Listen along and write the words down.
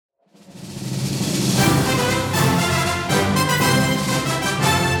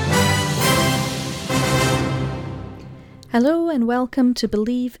Hello and welcome to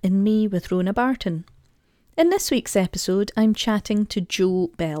Believe in Me with Rona Barton. In this week's episode, I'm chatting to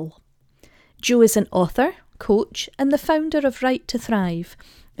Jo Bell. Jo is an author, coach and the founder of Right to Thrive,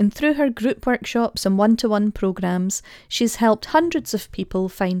 and through her group workshops and one-to-one programmes, she's helped hundreds of people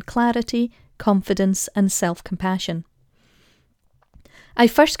find clarity, confidence and self-compassion. I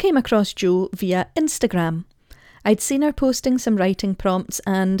first came across Jo via Instagram. I'd seen her posting some writing prompts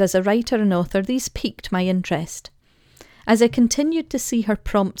and as a writer and author, these piqued my interest. As I continued to see her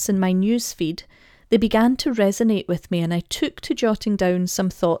prompts in my newsfeed, they began to resonate with me and I took to jotting down some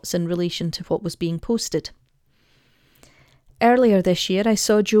thoughts in relation to what was being posted. Earlier this year, I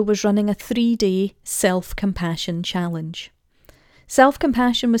saw Jo was running a 3-day self-compassion challenge.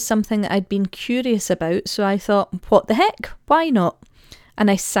 Self-compassion was something that I'd been curious about, so I thought, what the heck, why not?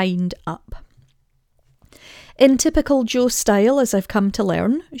 And I signed up. In typical Jo style, as I've come to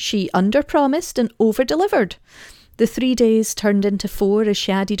learn, she under-promised and over-delivered. The 3 days turned into 4 as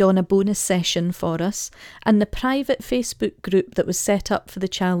she added on a bonus session for us, and the private Facebook group that was set up for the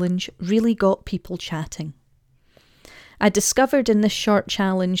challenge really got people chatting. I discovered in this short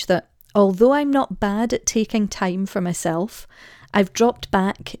challenge that although I'm not bad at taking time for myself, I've dropped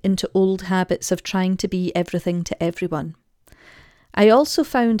back into old habits of trying to be everything to everyone. I also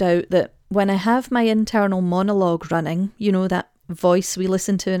found out that when I have my internal monologue running, you know, that voice we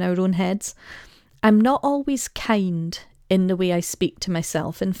listen to in our own heads, I'm not always kind in the way I speak to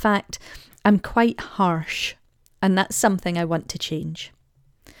myself. In fact, I'm quite harsh, and that's something I want to change.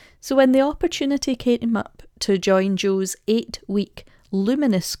 So when the opportunity came up to join Jo's 8-week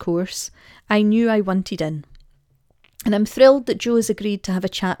Luminous course, I knew I wanted in. And I'm thrilled that Jo has agreed to have a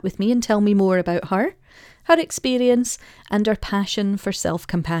chat with me and tell me more about her experience, and her passion for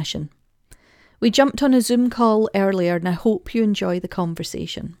self-compassion. We jumped on a Zoom call earlier and I hope you enjoy the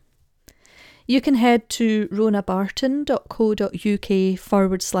conversation. You can head to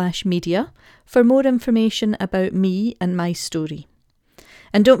ronabarton.co.uk/media for more information about me and my story.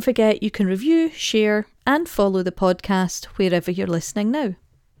 And don't forget you can review, share and follow the podcast wherever you're listening now.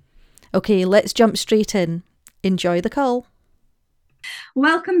 Okay, let's jump straight in. Enjoy the call.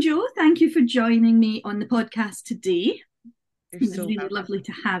 Welcome, Jo. Thank you for joining me on the podcast today. It's really lovely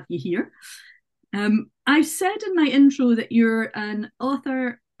to have you here. I said in my intro that you're an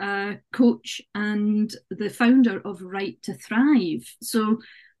author, coach and the founder of Right to Thrive. So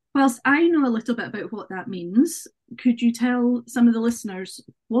whilst I know a little bit about what that means, could you tell some of the listeners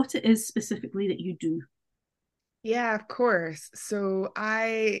what it is specifically that you do? Yeah, of course. So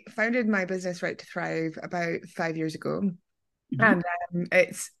I founded my business Right to Thrive about 5 years ago. And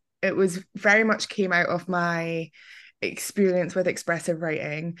it was very much came out of my experience with expressive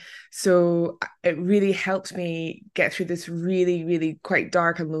writing. So it really helped me get through this really, really quite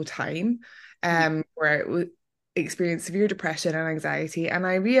dark and low time where it experienced severe depression and anxiety. And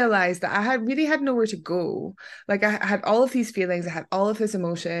I realized that I had nowhere to go. Like I had all of these feelings, I had all of this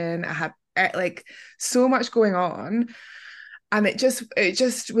emotion, I had like so much going on. And it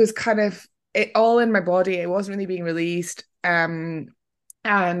just was kind of it all in my body. It wasn't really being released. And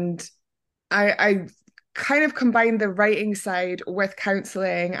I kind of combined the writing side with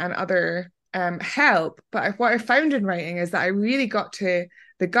counseling and other help. But what I found in writing is that I really got to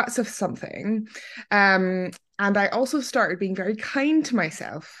the guts of something. And I also started being very kind to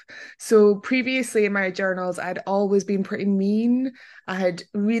myself. So previously in my journals, I'd always been pretty mean. I had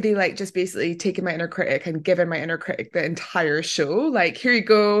really just basically taken my inner critic and given my inner critic the entire show. Like, here you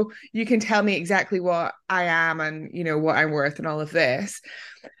go. You can tell me exactly what I am and, you know, what I'm worth and all of this.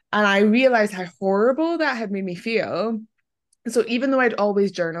 And I realized how horrible that had made me feel. So even though I'd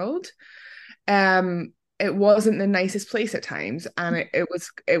always journaled, it wasn't the nicest place at times, and it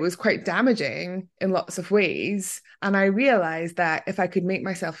was quite damaging in lots of ways. And I realized that if I could make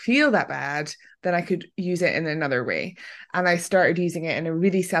myself feel that bad, then I could use it in another way. And I started using it in a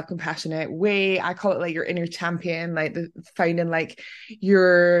really self-compassionate way. I call it like your inner champion, like finding like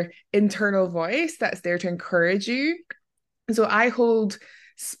your internal voice that's there to encourage you. So I hold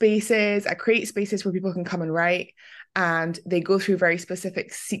spaces, I create spaces where people can come and write, and they go through very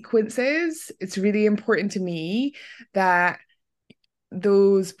specific sequences. It's really important to me that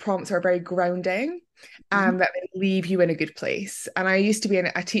those prompts are very grounding and that they leave you in a good place. And I used to be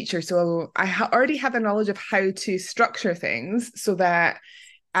a teacher, so I already had the knowledge of how to structure things so that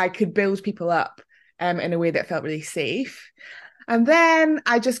I could build people up in a way that felt really safe. And then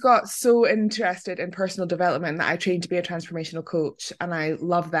I just got so interested in personal development that I trained to be a transformational coach, and I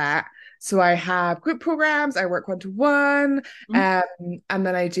love that. So I have group programs, I work one-to-one, and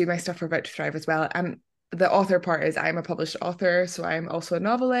then I do my stuff for About to Thrive as well. And the author part is I'm a published author, so I'm also a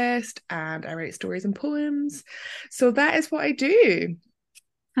novelist and I write stories and poems. So that is what I do.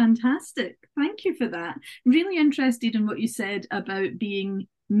 Fantastic. Thank you for that. Really interested in what you said about being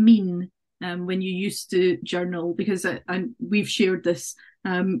mean when you used to journal, because we've shared this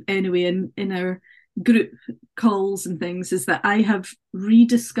anyway in our group calls and things, is that I have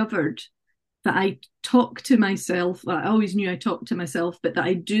rediscovered that I talk to myself. Well, I always knew I talked to myself, but that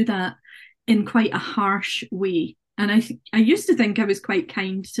I do that in quite a harsh way. And I used to think I was quite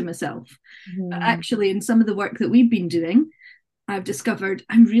kind to myself. But Mhm. actually, in some of the work that we've been doing, I've discovered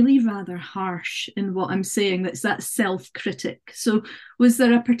I'm really rather harsh in what I'm saying. That's that self-critic. So was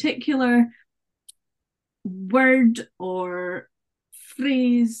there a particular word or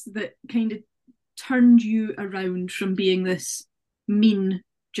phrase that kind of turned you around from being this mean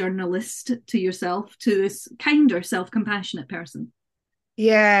journalist to yourself to this kinder, self-compassionate person?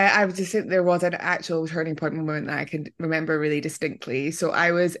 Yeah, I would just think there was an actual turning point moment that I can remember really distinctly. So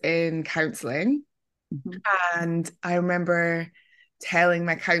I was in counseling Mm-hmm. and I remember telling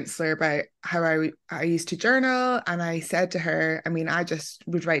my counselor about how I used to journal and I said to her, I mean, I just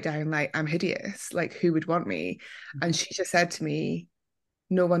would write down like I'm hideous, like who would want me? And she just said to me,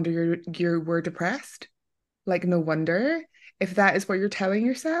 no wonder you were depressed. Like no wonder if that is what you're telling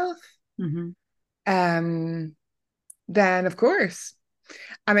yourself. Mm-hmm. Um, then of course.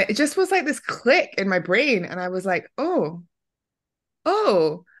 And it just was like this click in my brain. And I was like, oh,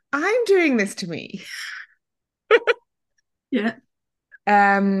 I'm doing this to me. Yeah.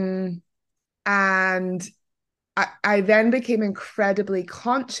 Um, and I then became incredibly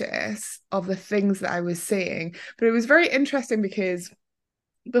conscious of the things that I was saying. But it was very interesting because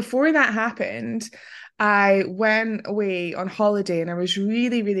before that happened, I went away on holiday and I was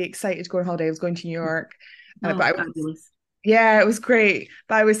really, really excited to go on holiday. I was going to New York, but Oh, I was fabulous. yeah, it was great.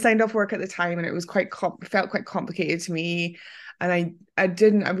 But I was signed off work at the time and it was felt quite complicated to me. And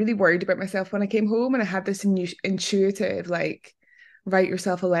I'm really worried about myself when I came home and I had this intuitive, like, write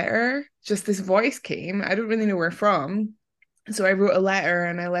yourself a letter. Just this voice came. I don't really know where from. So I wrote a letter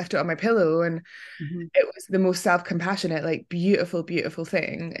and I left it on my pillow and Mm-hmm. it was the most self-compassionate, like beautiful, beautiful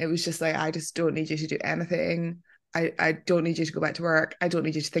thing. It was just like, I just don't need you to do anything. I don't need you to go back to work. I don't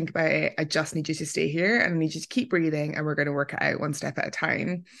need you to think about it. I just need you to stay here and I need you to keep breathing and we're going to work it out one step at a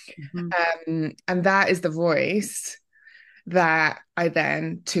time. Mm-hmm. And that is the voice that I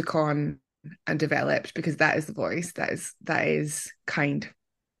then took on and developed because that is the voice that is kind.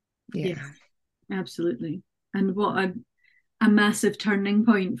 Yes, Yeah. absolutely. And what a massive turning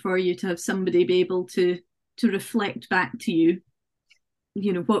point for you to have somebody be able to reflect back to you,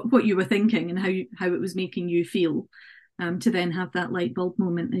 you know, what you were thinking and how it was making you feel, to then have that light bulb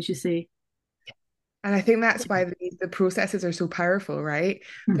moment, as you say. And I think that's why the processes are so powerful, right?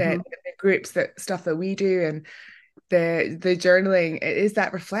 Mm-hmm. The groups that stuff that we do and the journaling, it is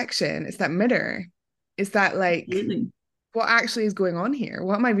that reflection, it's that mirror. It's that like Absolutely. what actually is going on here?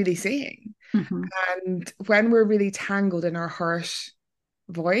 What am I really saying? Mm-hmm. And when we're really tangled in our harsh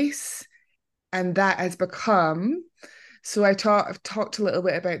voice, and that has become, so I've talked a little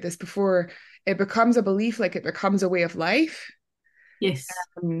bit about this before, it becomes a belief, like it becomes a way of life. Yes.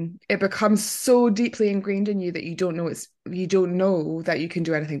 It becomes so deeply ingrained in you that you don't know that you can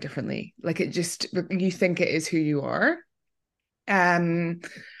do anything differently. Like it just you think it is who you are. Um,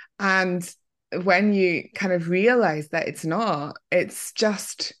 and when you kind of realize that it's not, it's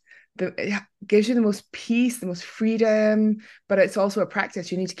just it gives you the most peace, the most freedom, but it's also a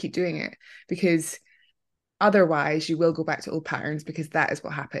practice. You need to keep doing it because otherwise you will go back to old patterns because that is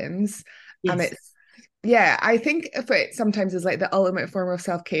what happens. And Yes. it's yeah, I think if it sometimes is like the ultimate form of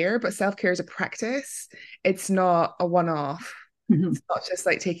self-care, but self-care is a practice. It's not a one-off. Mm-hmm. It's not just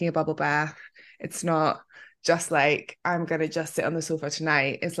like taking a bubble bath. It's not just like I'm gonna just sit on the sofa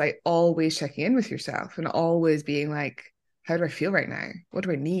tonight. It's like always checking in with yourself and always being like, how do I feel right now? What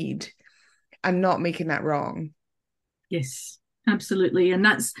do I need? And not making that wrong. Yes, absolutely. And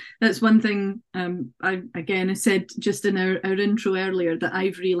that's one thing, I said just in our intro earlier, that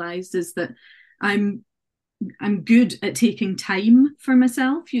I've realized is that I'm I'm good at taking time for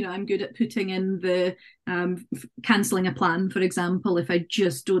myself. You know, I'm good at putting in the cancelling a plan, for example, if I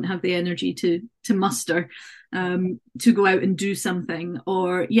just don't have the energy to muster to go out and do something.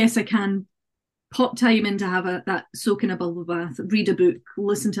 Or yes, I can pop time in to have that soak in a bubble bath, read a book,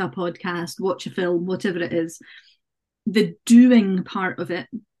 listen to a podcast, watch a film, whatever it is. The doing part of it,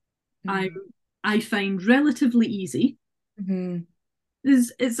 I Mm-hmm. I find relatively easy. Mm-hmm.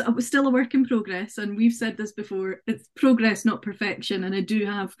 It's still a work in progress, and we've said this before. It's progress, not perfection, and I do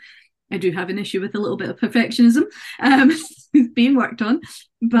have an issue with a little bit of perfectionism, um, being worked on.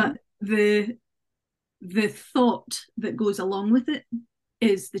 But the the thought that goes along with it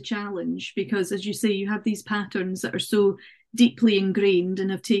is the challenge, because as you say, you have these patterns that are so deeply ingrained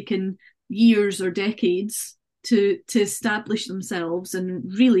and have taken years or decades to establish themselves and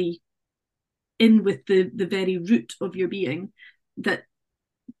really in with the very root of your being, that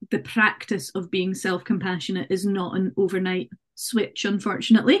the practice of being self-compassionate is not an overnight switch,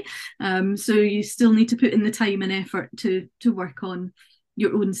 unfortunately. So you still need to put in the time and effort to work on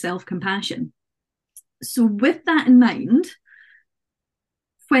your own self-compassion. So with that in mind,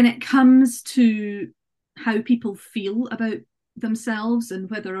 when it comes to how people feel about themselves and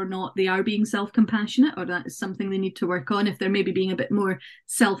whether or not they are being self-compassionate, or that is something they need to work on, if they're maybe being a bit more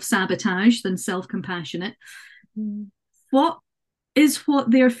self-sabotage than self-compassionate, what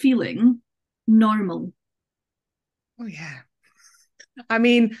they're feeling normal? Oh yeah. I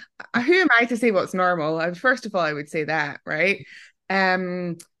mean, who am I to say what's normal? First of all, I would say that, right?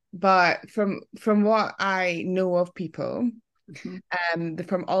 But from what I know of people,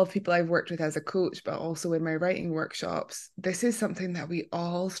 from all of people I've worked with as a coach, but also in my writing workshops, this is something that we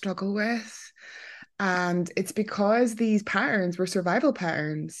all struggle with. And it's because these patterns were survival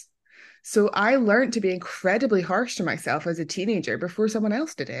patterns. So I learned to be incredibly harsh to myself as a teenager before someone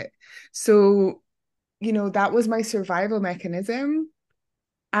else did it. So, that was my survival mechanism.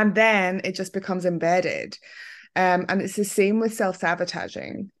 And then it just becomes embedded. And it's the same with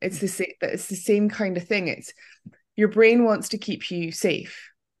self-sabotaging. It's the same kind of thing. It's your brain wants to keep you safe,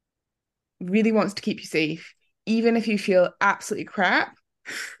 really wants to keep you safe, even if you feel absolutely crap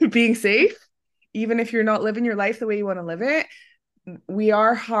being safe, even if you're not living your life the way you want to live it. We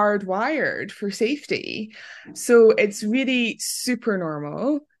are hardwired for safety. So it's really super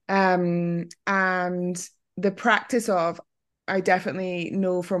normal. And the practice of, I definitely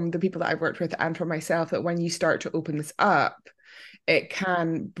know from the people that I've worked with and from myself that when you start to open this up, it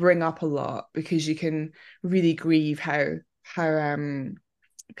can bring up a lot, because you can really grieve how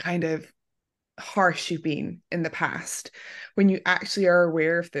kind of harsh you've been in the past. When you actually are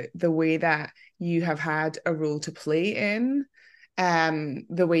aware of the way that you have had a role to play in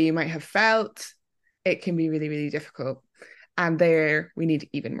the way you might have felt, it can be really, really difficult. And there we need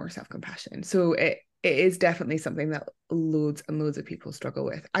even more self-compassion. So it is definitely something that loads and loads of people struggle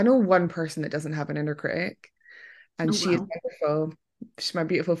with. I know one person that doesn't have an inner critic, and she is wonderful. She's my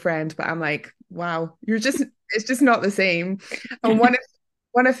beautiful friend, but I'm like, wow, it's just not the same. And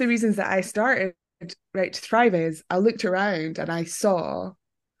one of the reasons that I started Right to Thrive is I looked around and I saw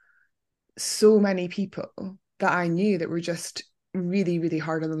so many people that I knew that were just really, really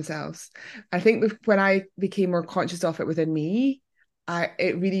hard on themselves. I think when I became more conscious of it within me,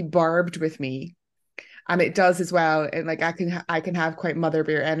 it really barbed with me. And it does as well. And like I can have quite mother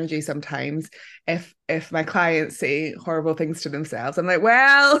bear energy sometimes if my clients say horrible things to themselves. I'm like,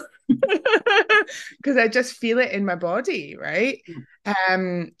 well, because I just feel it in my body, right?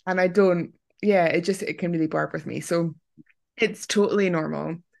 And I don't, yeah, it can really barb with me. So it's totally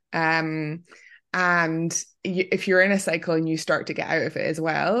normal. Um, and if you're in a cycle and you start to get out of it as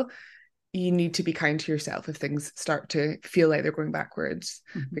well, you need to be kind to yourself if things start to feel like they're going backwards,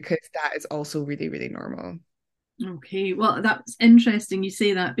 because that is also really, really normal. Okay, well, that's interesting you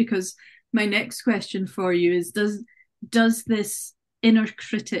say that, because my next question for you is, does this inner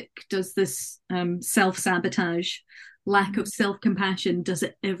critic, does this self-sabotage, lack of self-compassion, does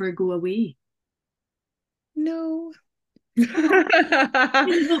it ever go away? No.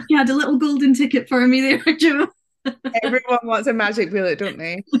 I hope you had a little golden ticket for me there, Joe. Everyone wants a magic bullet, don't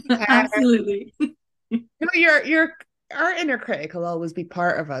they? Absolutely. Our inner critic will always be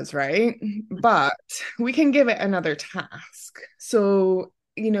part of us, right? But we can give it another task. So,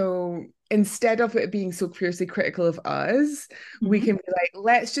 instead of it being so fiercely critical of us, we can be like,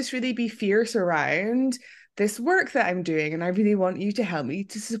 let's just really be fierce around this work that I'm doing, and I really want you to help me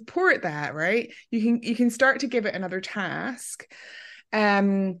to support that, right? You can start to give it another task.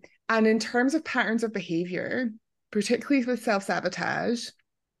 And in terms of patterns of behavior, particularly with self-sabotage,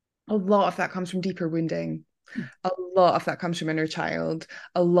 a lot of that comes from deeper wounding. A lot of that comes from inner child.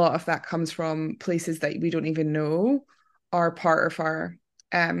 A lot of that comes from places that we don't even know are part of our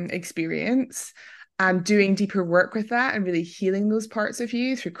experience. And doing deeper work with that and really healing those parts of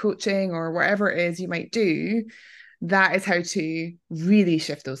you through coaching or whatever it is you might do, that is how to really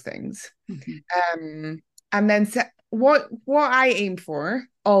shift those things. And then what I aim for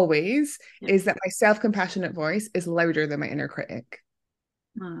always is that my self-compassionate voice is louder than my inner critic.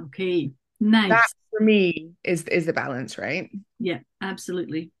 Okay, nice. That for me is the balance, right? Yeah,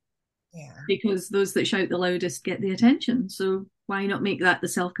 absolutely. Yeah. Because those that shout the loudest get the attention. So why not make that the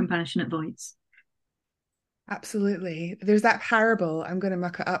self-compassionate voice? Absolutely. There's that parable. I'm going to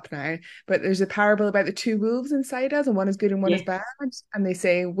muck it up now, but there's a parable about the two wolves inside us, and one is good and one is Yes, bad. And they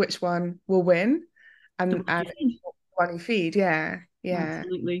say which one will win, the and one you feed. one you feed. Yeah, yeah,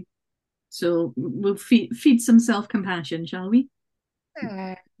 Absolutely. So we'll feed some self-compassion, shall we?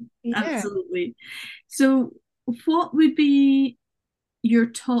 yeah, yeah. Absolutely. So what would be your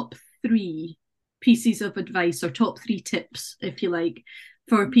top three pieces of advice or top three tips, if you like,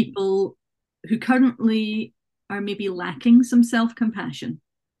 for people who currently are maybe lacking some self-compassion?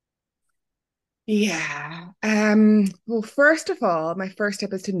 Yeah. Well, first of all, my first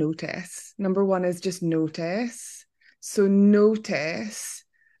tip is to notice. Number one is just notice. So notice,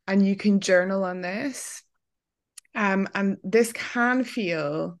 and you can journal on this. And this can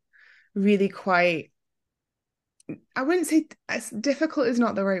feel really quite, I wouldn't say as difficult is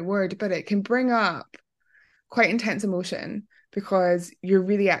not the right word, but it can bring up quite intense emotion because you're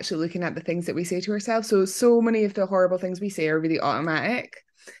really actually looking at the things that we say to ourselves. So many of the horrible things we say are really automatic.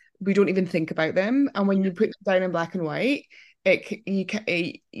 We don't even think about them. And when you Yeah. put them down in black and white, you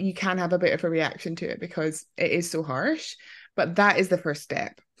can have a bit of a reaction to it because it is so harsh. But that is the first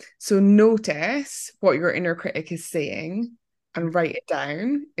step. So notice what your inner critic is saying and write it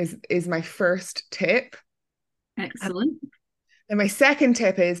down is my first tip. Excellent. And my second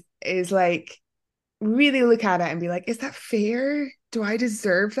tip is like really look at it and be like, is that fair? Do I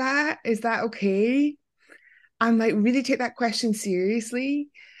deserve that? Is that okay? And like really take that question seriously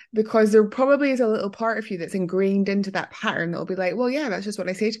because there probably is a little part of you that's ingrained into that pattern that'll be like, well, yeah, that's just what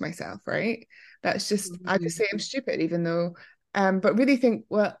I say to myself, right? That's just I just Mm-hmm. say I'm stupid, even though but really think,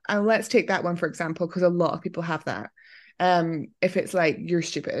 well, and let's take that one for example, because a lot of people have that. If it's like you're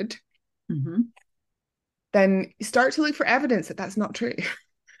stupid, then start to look for evidence that that's not true.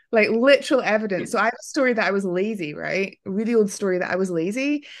 Like literal evidence. So I have a story that I was lazy, right? A really old story that I was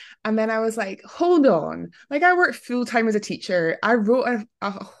lazy. And then I was like, hold on. Like I worked full time as a teacher. I wrote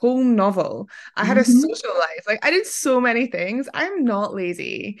a whole novel. I had a Mm-hmm. social life. Like I did so many things. I'm not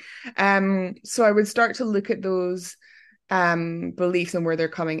lazy. So I would start to look at those beliefs and where they're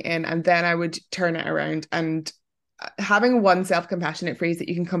coming in, and then I would turn it around and having one self-compassionate phrase that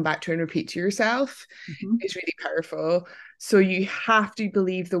you can come back to and repeat to yourself Mm-hmm. is really powerful. So you have to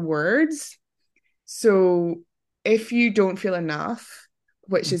believe the words. So if you don't feel enough,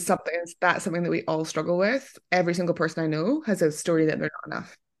 which is something that's something that we all struggle with, every single person I know has a story that they're not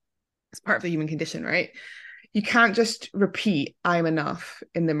enough. It's part of the human condition, right? You can't just repeat I'm enough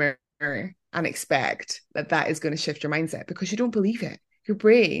in the mirror and expect that that is going to shift your mindset because you don't believe it. Your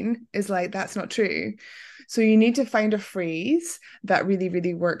brain is like, that's not true. So you need to find a phrase that really,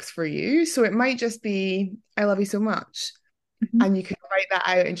 really works for you. So it might just be, I love you so much. Mm-hmm. And you can write that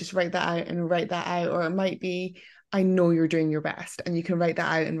out and just write that out and write that out. Or it might be, I know you're doing your best. And you can write that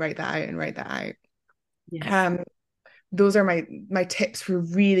out and write that out and write that out. Yes. Um, those are my tips for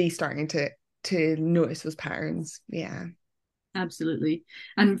really starting to notice those patterns. Yeah. Absolutely.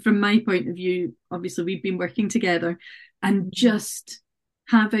 And from my point of view, obviously we've been working together and just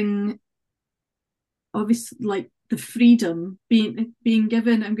having obviously like the freedom being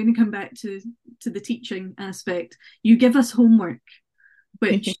given, I'm going to come back to the teaching aspect. You give us homework,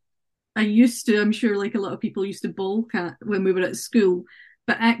 which I used to, I'm sure like a lot of people used to balk at when we were at school,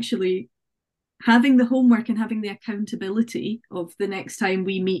 but actually having the homework and having the accountability of the next time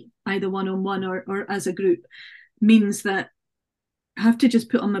we meet either one on one or as a group means that I have to just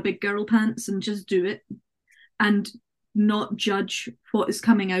put on my big girl pants and just do it and not judge what is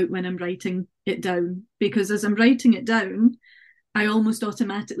coming out when I'm writing it down. Because as I'm writing it down, I almost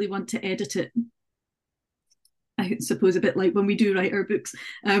automatically want to edit it. I suppose a bit like when we do write our books,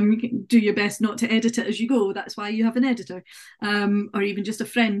 do your best not to edit it as you go. That's why you have an editor, or even just a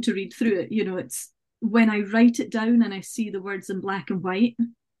friend to read through it. You know, it's when I write it down and I see the words in black and white,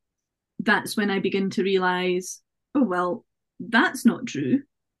 that's when I begin to realize, oh, well, that's not true.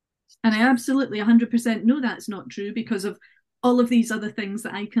 And I absolutely 100% know that's not true because of all of these other things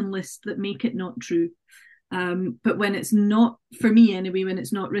that I can list that make it not true. But when it's not, for me anyway, when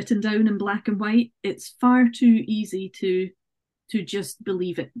it's not written down in black and white, it's far too easy to just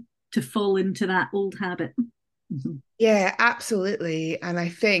believe it, to fall into that old habit. Mm-hmm. Yeah, absolutely. And I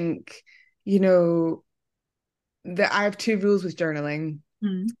think, you know, that I have two rules with journaling.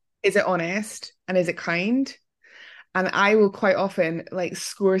 Mm-hmm. Is it honest and is it kind? And I will quite often like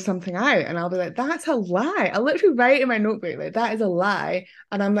score something out and I'll be like, that's a lie. I literally write in my notebook, like, that is a lie.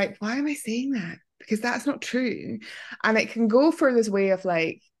 And I'm like, why am I saying that? Because that's not true. And it can go for this way of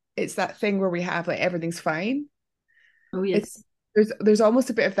like, it's that thing where we have like everything's fine. Oh, It's yes. there's almost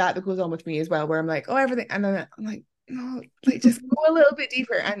a bit of that that goes on with me as well, where I'm like, oh, everything, and then I'm like, no, like just go a little bit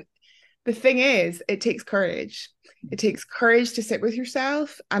deeper. And The thing is, it takes courage. It takes courage to sit with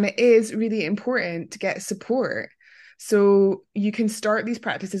yourself, and it is really important to get support. So you can start these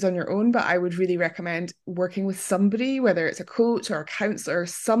practices on your own, but I would really recommend working with somebody, whether it's a coach or a counselor,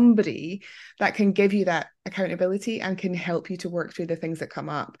 somebody that can give you that accountability and can help you to work through the things that come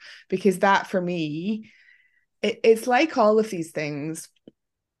up. Because that for me, it's like all of these things.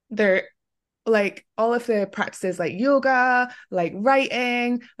 They're like all of the practices like yoga, like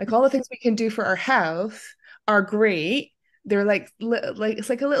writing, like all the things we can do for our health are great. They're like it's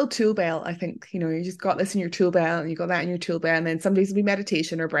like a little tool belt. I think, you just got this in your tool belt and you got that in your tool belt, and then some days will be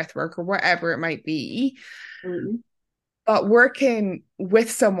meditation or breath work or whatever it might be. Mm-hmm. But working with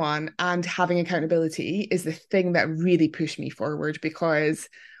someone and having accountability is the thing that really pushed me forward, because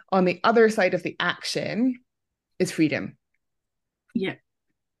on the other side of the action is freedom. Yeah,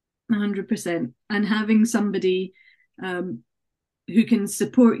 100%. And having somebody who can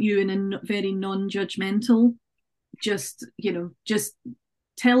support you in a very non-judgmental, just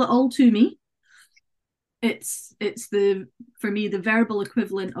tell it all to me. It's the for me the verbal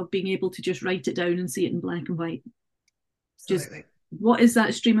equivalent of being able to just write it down and see it in black and white. Absolutely. Just what is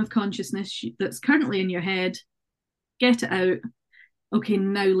that stream of consciousness that's currently in your head? Get it out. Okay,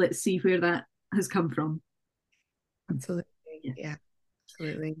 now let's see where that has come from. Absolutely. Yeah,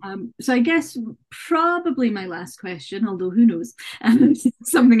 absolutely. So I guess probably my last question, although who knows,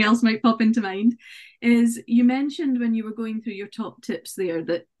 something else might pop into mind, is you mentioned when you were going through your top tips there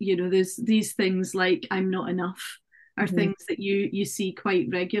that, there's these things like I'm not enough are things that you see quite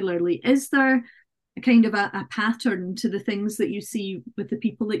regularly. Is there a kind of a pattern to the things that you see with the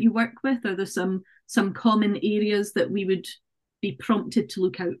people that you work with? Are there some common areas that we would be prompted to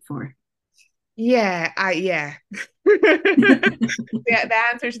look out for? Yeah. Yeah, the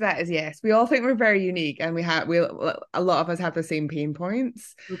answer to that is yes. We all think we're very unique, and a lot of us have the same pain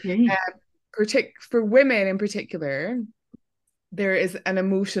points. Okay. For women in particular, there is an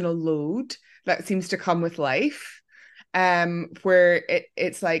emotional load that seems to come with life, where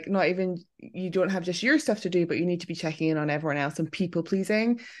it's like not even, you don't have just your stuff to do, but you need to be checking in on everyone else, and people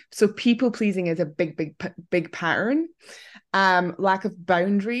pleasing. So people pleasing is a big pattern. Lack of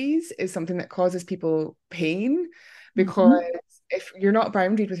boundaries is something that causes people pain, because if you're not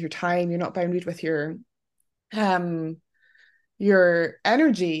boundaried with your time, you're not boundaried with your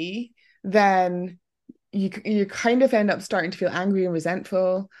energy, then you kind of end up starting to feel angry and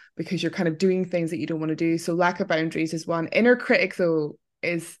resentful because you're kind of doing things that you don't want to do. So lack of boundaries is one. Inner critic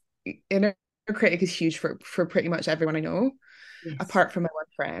is huge for pretty much everyone I know, Yes. apart from my one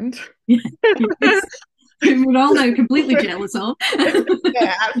friend. Yes. We're all now completely jealous of.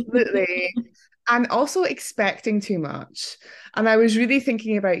 Yeah, absolutely. And also expecting too much. And I was really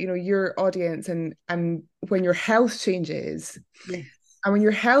thinking about, your audience, and when your health changes. Yes. And when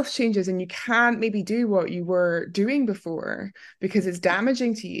your health changes and you can't maybe do what you were doing before because it's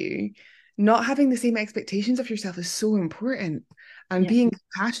damaging to you, not having the same expectations of yourself is so important. And being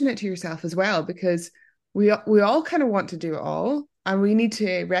compassionate to yourself as well, because we all kind of want to do it all, and we need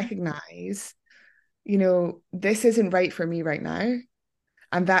to recognize, this isn't right for me right now.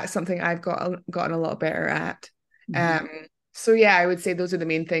 And that's something I've gotten a lot better at. So yeah, I would say those are the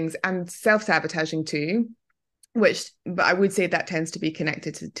main things, and self-sabotaging too, but I would say that tends to be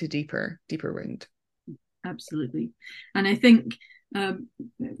connected to deeper wound. Absolutely. And I think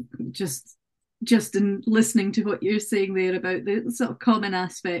just in listening to what you're saying there about the sort of common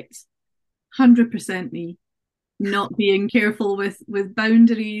aspects, 100% me, not being careful with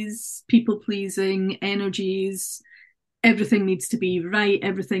boundaries, people pleasing, energies. Everything needs to be right,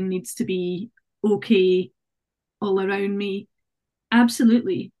 everything needs to be okay all around me.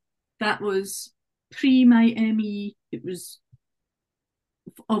 Absolutely. That was pre my ME. It was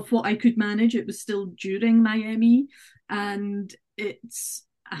of what I could manage. It was still during my ME, and it's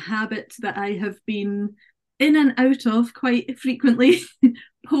a habit that I have been in and out of quite frequently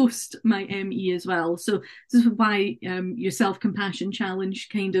post my ME as well. So this is why your self-compassion challenge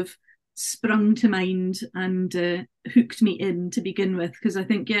kind of sprung to mind and hooked me in to begin with, because I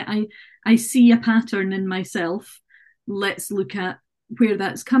think I see a pattern in myself. Let's look at where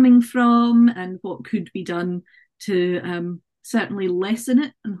that's coming from and what could be done to certainly lessen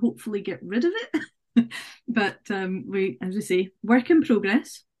it and hopefully get rid of it. But we, as we say, work in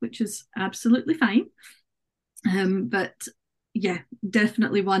progress, which is absolutely fine. But yeah,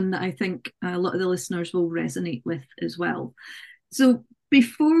 definitely one that I think a lot of the listeners will resonate with as well. So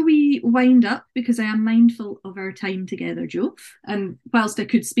before we wind up, because I am mindful of our time together, Jo, and whilst I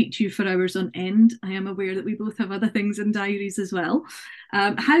could speak to you for hours on end, I am aware that we both have other things in diaries as well.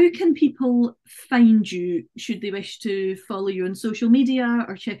 How can people find you should they wish to follow you on social media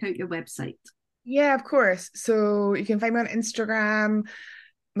or check out your website? Yeah, of course. So you can find me on Instagram.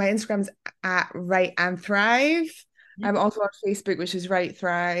 My Instagram's at Write and Thrive. I'm also on Facebook, which is Write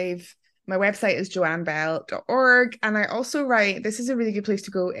Thrive. My website is joannebell.org. And I also write, this is a really good place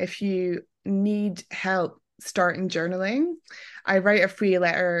to go if you need help starting journaling. I write a free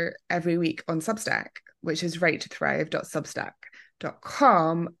letter every week on Substack, which is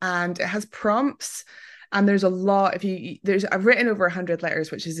writetothrive.substack.com. And it has prompts. And there's a lot, I've written over 100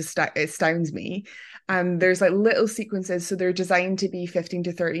 letters, which astounds me. And there's like little sequences, so they're designed to be 15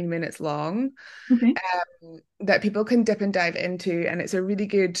 to 13 minutes long, Okay. that people can dip and dive into. And it's a really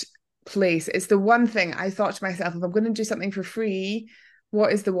good place. It's the one thing I thought to myself, if I'm going to do something for free,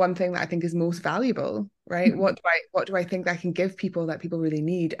 what is the one thing that I think is most valuable, right? Mm-hmm. What do I think I can give people that people really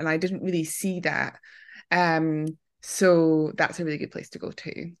need? And I didn't really see that. So that's a really good place to go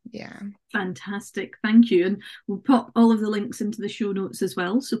to. Yeah. Fantastic. Thank you. And we'll pop all of the links into the show notes as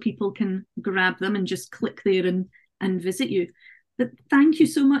well so people can grab them and just click there and visit you. But thank you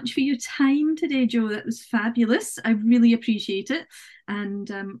so much for your time today, Jo. That was fabulous. I really appreciate it.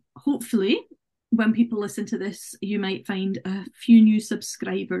 And hopefully, when people listen to this, you might find a few new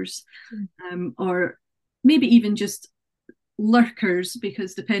subscribers, or maybe even just lurkers,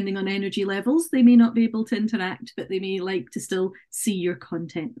 because depending on energy levels, they may not be able to interact, but they may like to still see your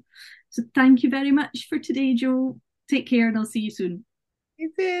content. So thank you very much for today, Jo. Take care, and I'll see you soon. See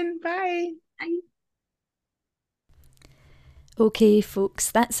you soon. Bye. Bye. Okay, folks,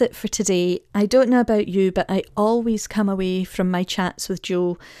 that's it for today. I don't know about you, but I always come away from my chats with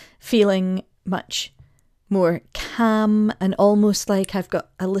Jo feeling much more calm and almost like I've got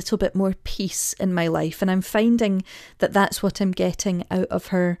a little bit more peace in my life. And I'm finding that that's what I'm getting out of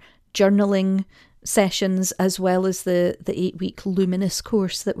her journaling sessions, as well as the 8-week Luminous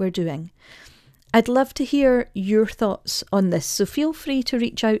course that we're doing. I'd love to hear your thoughts on this, so feel free to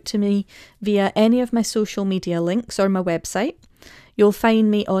reach out to me via any of my social media links or my website. You'll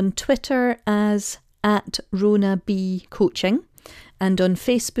find me on Twitter as @RonaBCoaching and on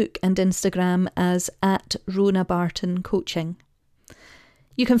Facebook and Instagram as @RonaBartonCoaching.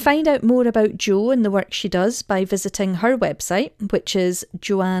 You can find out more about Jo and the work she does by visiting her website, which is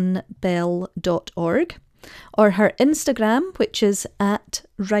joannebell.org, or her Instagram, which is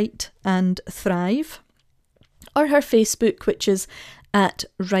 @WriteAndThrive, or her Facebook, which is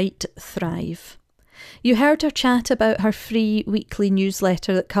 @WriteThrive. You heard her chat about her free weekly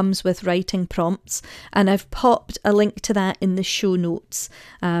newsletter that comes with writing prompts, and I've popped a link to that in the show notes.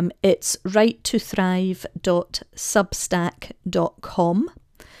 It's writetothrive.substack.com.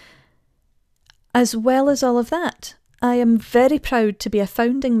 As well as all of that, I am very proud to be a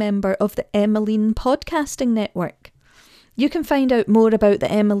founding member of the Emmeline Podcasting Network. You can find out more about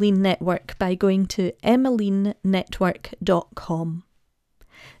the Emmeline Network by going to emmelinenetwork.com.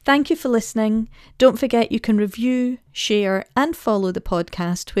 Thank you for listening. Don't forget you can review, share and follow the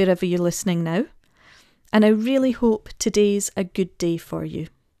podcast wherever you're listening now. And I really hope today's a good day for you.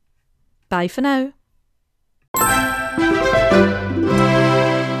 Bye for now.